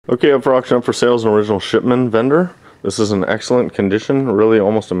Okay, up for auction, up for sale is an original Shipman vendor. This is in excellent condition, really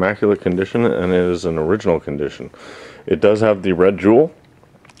almost immaculate condition, and it is an original condition. It does have the red jewel,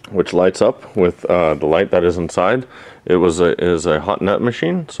 which lights up with the light that is inside. It is a hot net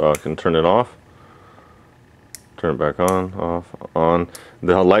machine, so I can turn it off, turn it back on, off, on.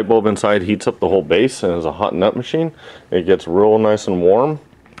 The light bulb inside heats up the whole base, and is a hot net machine. It gets real nice and warm.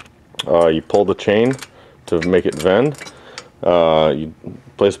 You pull the chain to make it vend. You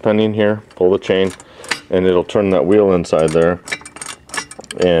place a penny in here, pull the chain, and it'll turn that wheel inside there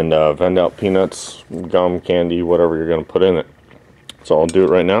and vend out peanuts, gum, candy, whatever you're going to put in it. So I'll do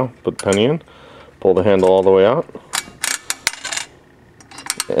it right now. Put the penny in, pull the handle all the way out,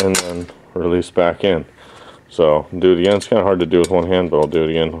 and then release back in. So do it again. It's kind of hard to do with one hand, but I'll do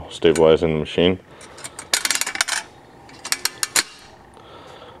it again, stabilizing the machine.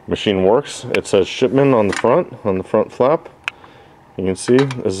 Machine works. It says Shipman on the front flap. You can see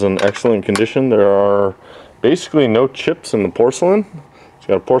this is in excellent condition. There are basically no chips in the porcelain. It's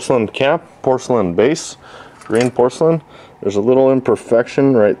got a porcelain cap, porcelain base, green porcelain. There's a little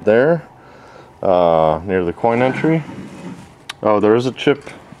imperfection right there near the coin entry. Oh, there is a chip,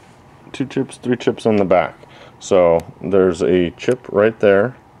 2 chips, 3 chips on the back. So there's a chip right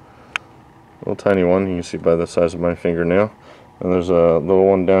there, a little tiny one. You can see by the size of my fingernail. And there's a little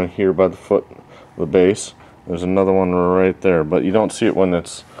one down here by the foot, the base. There's another one right there, but you don't see it when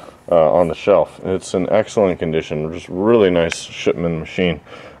it's on the shelf. It's in excellent condition, just really nice Shipman machine.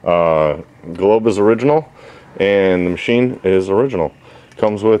 Globe is original, and the machine is original.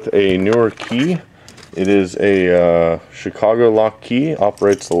 Comes with a newer key. It is a Chicago lock key,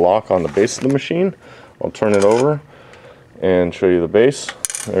 operates the lock on the base of the machine. I'll turn it over and show you the base.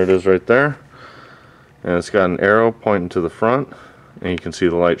 There it is right there. And it's got an arrow pointing to the front, and you can see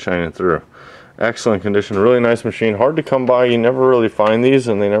the light shining through. Excellent condition, really nice machine. Hard to come by. You never really find these,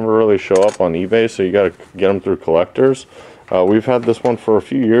 and they never really show up on eBay, so you got to get them through collectors. We've had this one for a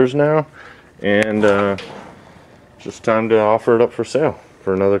few years now, and just time to offer it up for sale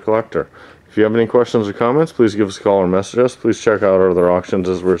for another collector. If you have any questions or comments, please give us a call or message us. Please check out our other auctions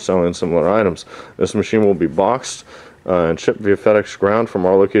as we're selling similar items. This machine will be boxed and shipped via FedEx ground from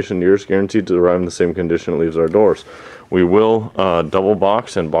our location to yours, guaranteed to arrive in the same condition it leaves our doors. We will double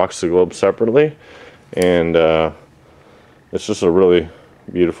box and box the globe separately, and it's just a really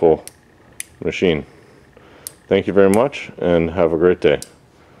beautiful machine. Thank you very much, and have a great day.